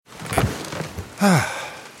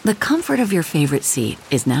The comfort of your favorite seat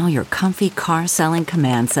is now your comfy car-selling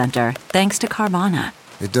command center, thanks to Carvana.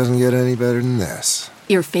 It doesn't get any better than this.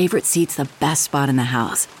 Your favorite seat's the best spot in the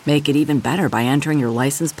house. Make it even better by entering your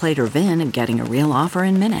license plate or VIN and getting a real offer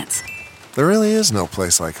in minutes. There really is no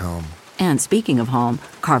place like home. And speaking of home,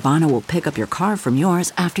 Carvana will pick up your car from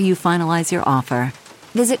yours after you finalize your offer.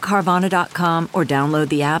 Visit Carvana.com or download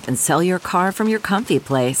the app and sell your car from your comfy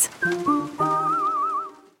place.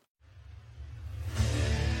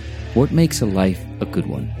 What makes a life a good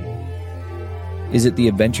one? Is it the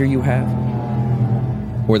adventure you have?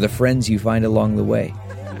 Or the friends you find along the way?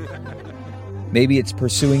 Maybe it's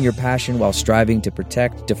pursuing your passion while striving to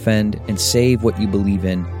protect, defend, and save what you believe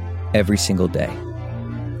in every single day.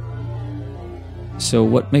 So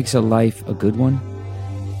what makes a life a good one?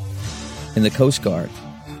 In the Coast Guard,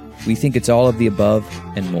 we think it's all of the above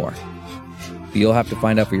and more. But you'll have to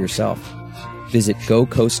find out for yourself. Visit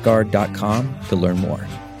gocoastguard.com to learn more.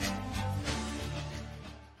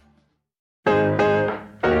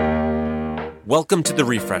 Welcome to The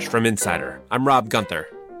Refresh from Insider. I'm Rob Gunther.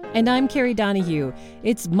 And I'm Carrie Donahue.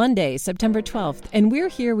 It's Monday, September 12th, and we're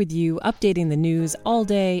here with you updating the news all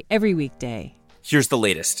day, every weekday. Here's the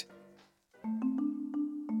latest.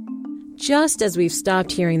 Just as we've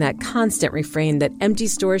stopped hearing that constant refrain that empty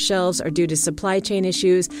store shelves are due to supply chain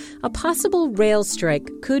issues, a possible rail strike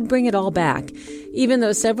could bring it all back. Even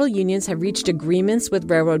though several unions have reached agreements with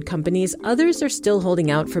railroad companies, others are still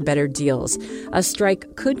holding out for better deals. A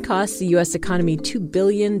strike could cost the U.S. economy $2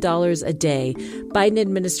 billion a day. Biden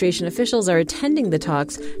administration officials are attending the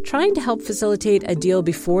talks, trying to help facilitate a deal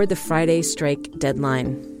before the Friday strike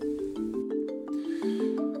deadline.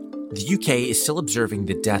 The UK is still observing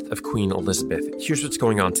the death of Queen Elizabeth. Here's what's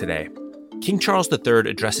going on today. King Charles III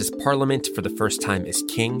addresses Parliament for the first time as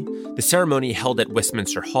king. The ceremony, held at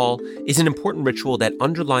Westminster Hall, is an important ritual that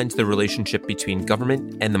underlines the relationship between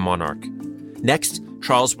government and the monarch. Next,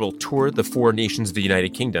 Charles will tour the four nations of the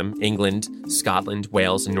United Kingdom, England, Scotland,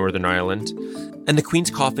 Wales, and Northern Ireland. And the Queen's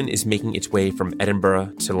coffin is making its way from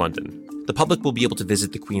Edinburgh to London. The public will be able to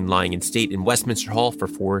visit the Queen lying in state in Westminster Hall for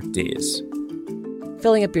 4 days.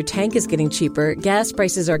 Filling up your tank is getting cheaper. Gas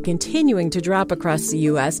prices are continuing to drop across the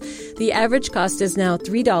U.S. The average cost is now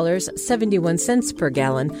 $3.71 per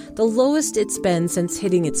gallon, the lowest it's been since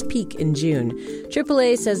hitting its peak in June.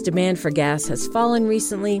 AAA says demand for gas has fallen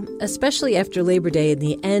recently, especially after Labor Day and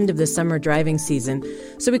the end of the summer driving season,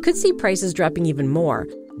 so we could see prices dropping even more.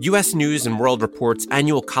 U.S. News and World Report's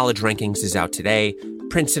annual college rankings is out today.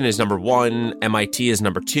 Princeton is number 1, MIT is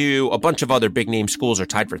number 2, a bunch of other big-name schools are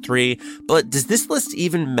tied for 3. But does this list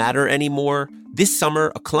even matter anymore? This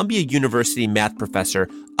summer, a Columbia University math professor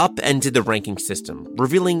upended the ranking system,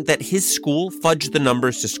 revealing that his school fudged the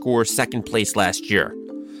numbers to score second place last year.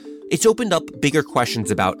 It's opened up bigger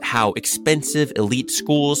questions about how expensive elite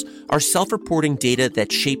schools are self-reporting data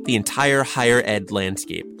that shape the entire higher ed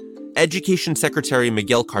landscape. Education Secretary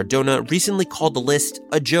Miguel Cardona recently called the list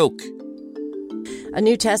a joke. A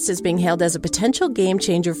new test is being hailed as a potential game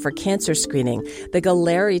changer for cancer screening. The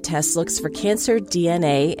Galleri test looks for cancer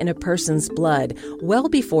DNA in a person's blood well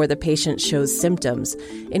before the patient shows symptoms.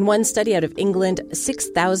 In one study out of England,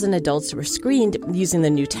 6,000 adults were screened using the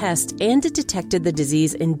new test, and it detected the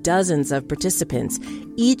disease in dozens of participants.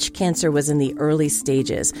 Each cancer was in the early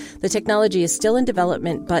stages. The technology is still in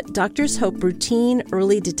development, but doctors hope routine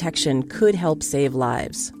early detection could help save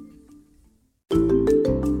lives.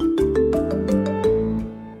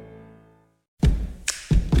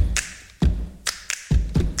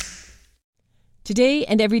 Today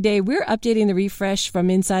and every day, we're updating the Refresh from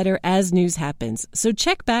Insider as news happens, so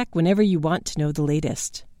check back whenever you want to know the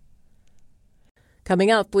latest.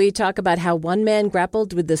 Coming up, we talk about how one man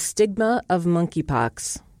grappled with the stigma of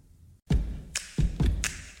monkeypox.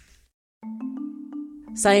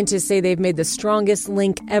 Scientists say they've made the strongest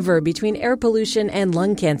link ever between air pollution and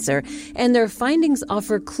lung cancer, and their findings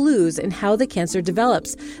offer clues in how the cancer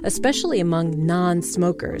develops, especially among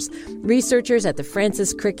non-smokers. Researchers at the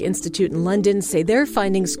Francis Crick Institute in London say their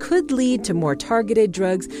findings could lead to more targeted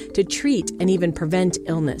drugs to treat and even prevent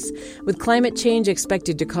illness. With climate change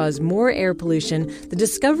expected to cause more air pollution, the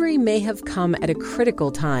discovery may have come at a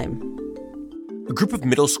critical time. A group of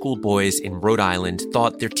middle school boys in Rhode Island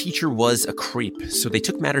thought their teacher was a creep, so they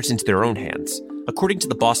took matters into their own hands. According to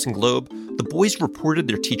the Boston Globe, the boys reported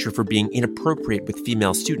their teacher for being inappropriate with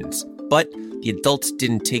female students, but the adults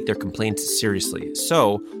didn't take their complaints seriously.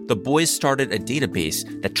 So the boys started a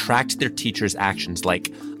database that tracked their teacher's actions,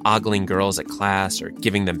 like ogling girls at class or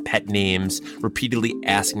giving them pet names, repeatedly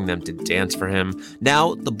asking them to dance for him.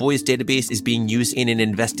 Now, the boys' database is being used in an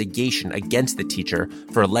investigation against the teacher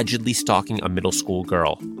for allegedly stalking a middle school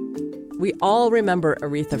girl. We all remember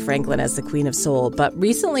Aretha Franklin as the Queen of Soul, but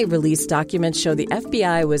recently released documents show the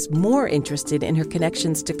FBI was more interested in her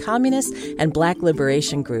connections to communist and black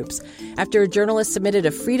liberation groups. After a journalist submitted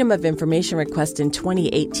a Freedom of Information request in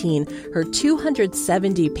 2018, her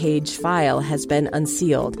 270-page file has been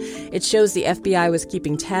unsealed. It shows the FBI was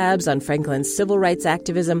keeping tabs on Franklin's civil rights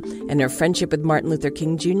activism and her friendship with Martin Luther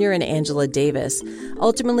King Jr. and Angela Davis.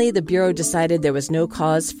 Ultimately, the Bureau decided there was no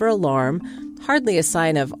cause for alarm. Hardly a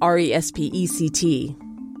sign of RESPECT.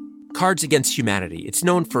 Cards Against Humanity. It's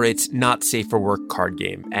known for its not safe for work card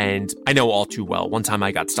game, and I know all too well. One time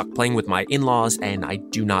I got stuck playing with my in-laws, and I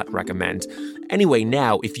do not recommend. Anyway,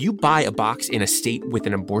 now, if you buy a box in a state with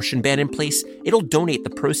an abortion ban in place, it'll donate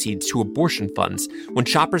the proceeds to abortion funds. When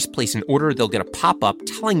shoppers place an order, they'll get a pop-up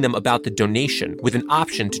telling them about the donation, with an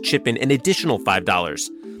option to chip in an additional $5.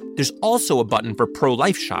 There's also a button for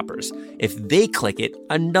pro-life shoppers. If they click it,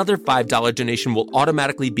 another $5 donation will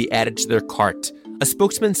automatically be added to their cart. A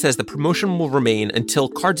spokesman says the promotion will remain until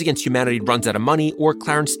Cards Against Humanity runs out of money or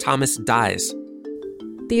Clarence Thomas dies.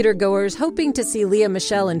 Theater goers hoping to see Lea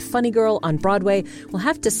Michele in Funny Girl on Broadway will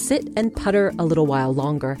have to sit and putter a little while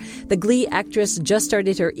longer. The Glee actress just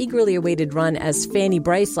started her eagerly awaited run as Fanny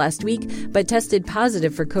Bryce last week, but tested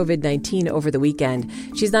positive for COVID-19 over the weekend.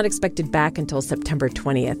 She's not expected back until September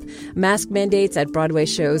 20th. Mask mandates at Broadway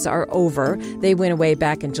shows are over. They went away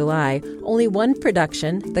back in July. Only one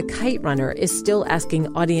production, The Kite Runner, is still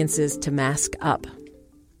asking audiences to mask up.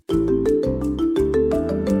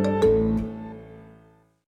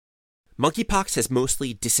 Monkeypox has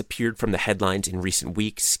mostly disappeared from the headlines in recent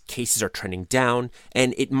weeks, cases are trending down,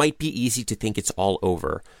 and it might be easy to think it's all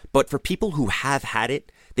over. But for people who have had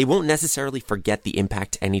it, they won't necessarily forget the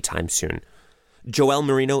impact anytime soon. Joel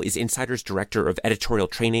Marino is Insider's director of editorial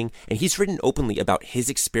training, and he's written openly about his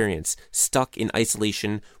experience stuck in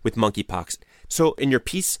isolation with monkeypox. So in your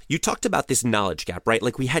piece, you talked about this knowledge gap, right?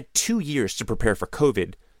 Like we had 2 years to prepare for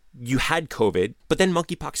COVID. You had COVID, but then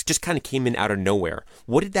monkeypox just kind of came in out of nowhere.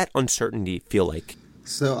 What did that uncertainty feel like?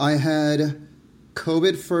 So I had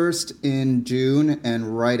COVID first in June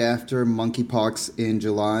and right after monkeypox in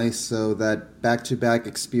July. So that back-to-back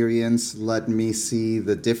experience let me see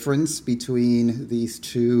the difference between these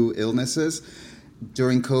two illnesses.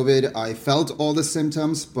 During COVID, I felt all the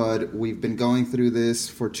symptoms, but we've been going through this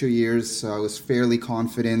for 2 years, so I was fairly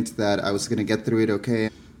confident that I was going to get through it okay.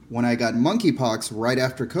 When I got monkeypox right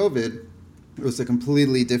after COVID, it was a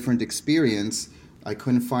completely different experience. I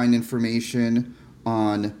couldn't find information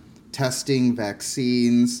on testing,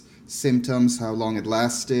 vaccines, symptoms, how long it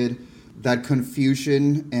lasted. That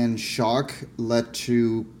confusion and shock led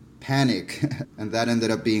to panic, and that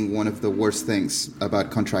ended up being one of the worst things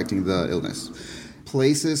about contracting the illness.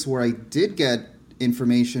 Places where I did get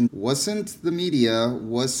information wasn't the media,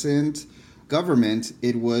 wasn't government,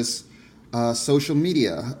 it was social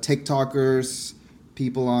media, TikTokers,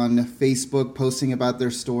 people on Facebook posting about their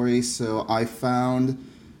stories. So I found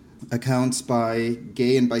accounts by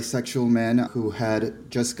gay and bisexual men who had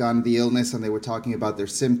just gotten the illness and they were talking about their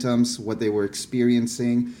symptoms, what they were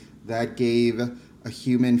experiencing. That gave a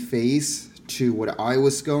human face to what I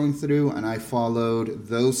was going through, and I followed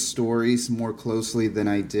those stories more closely than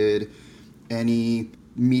I did any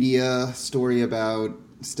media story about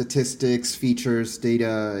statistics, features,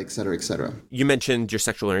 data, et cetera, et cetera. You mentioned your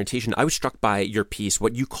sexual orientation. I was struck by your piece,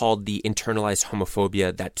 what you called the internalized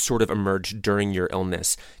homophobia that sort of emerged during your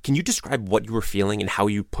illness. Can you describe what you were feeling and how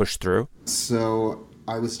you pushed through? So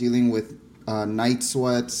I was dealing with night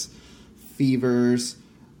sweats, fevers,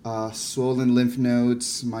 swollen lymph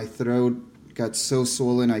nodes. My throat got so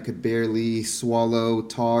swollen I could barely swallow,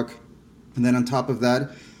 talk. And then on top of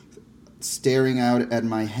that, staring out at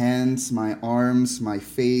my hands, my arms, my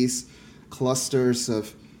face, clusters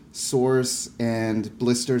of sores and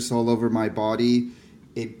blisters all over my body.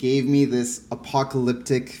 It gave me this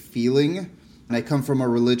apocalyptic feeling. And I come from a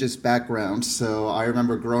religious background, so I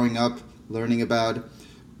remember growing up learning about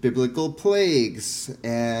biblical plagues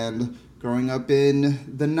and growing up in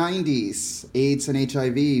the 90s, AIDS and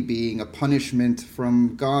HIV being a punishment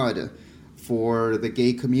from God for the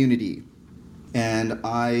gay community. And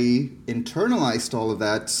I internalized all of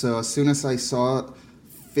that. So as soon as I saw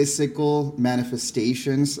physical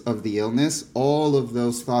manifestations of the illness, all of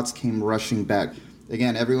those thoughts came rushing back.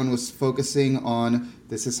 Again, everyone was focusing on,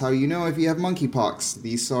 this is how you know if you have monkeypox.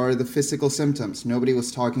 These are the physical symptoms. Nobody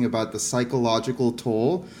was talking about the psychological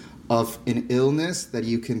toll of an illness that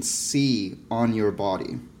you can see on your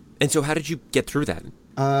body. And so how did you get through that?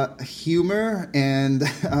 Humor and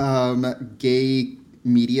gay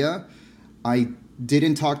media. I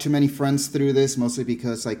didn't talk to many friends through this, mostly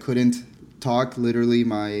because I couldn't talk. Literally,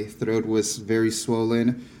 my throat was very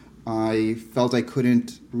swollen. I felt I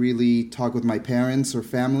couldn't really talk with my parents or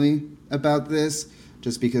family about this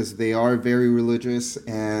just because they are very religious,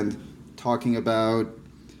 and talking about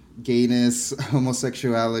gayness,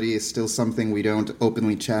 homosexuality is still something we don't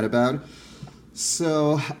openly chat about.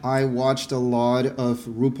 So I watched a lot of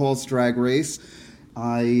RuPaul's Drag Race.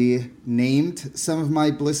 I named some of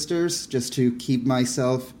my blisters just to keep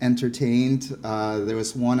myself entertained. There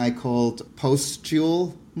was one I called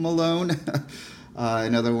Postule Malone.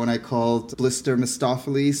 Another one I called Blister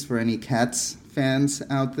Mistopheles for any Cats fans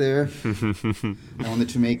out there. I wanted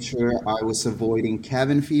to make sure I was avoiding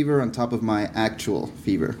cabin fever on top of my actual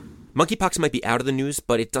fever. Monkeypox might be out of the news,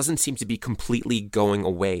 but it doesn't seem to be completely going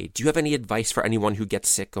away. Do you have any advice for anyone who gets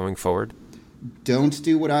sick going forward? Don't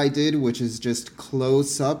do what I did, which is just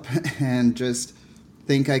close up and just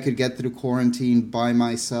think I could get through quarantine by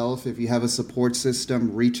myself. If you have a support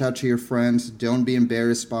system, reach out to your friends. Don't be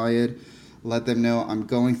embarrassed by it. Let them know I'm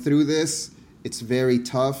going through this. It's very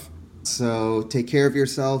tough. So take care of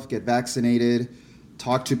yourself, get vaccinated,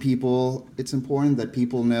 talk to people. It's important that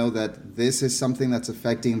people know that this is something that's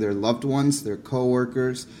affecting their loved ones, their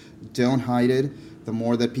coworkers. Don't hide it. The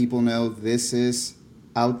more that people know this is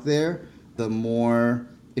out there, the more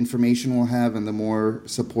information we'll have and the more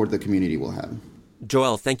support the community will have.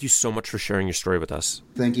 Joel, thank you so much for sharing your story with us.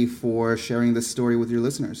 Thank you for sharing this story with your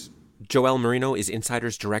listeners. Joel Marino is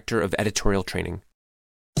Insider's Director of Editorial Training.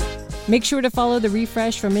 Make sure to follow The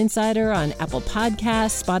Refresh from Insider on Apple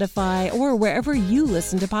Podcasts, Spotify, or wherever you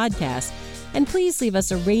listen to podcasts. And please leave us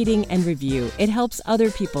a rating and review. It helps other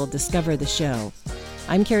people discover the show.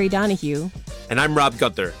 I'm Carrie Donahue. And I'm Rob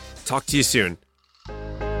Gunther. Talk to you soon.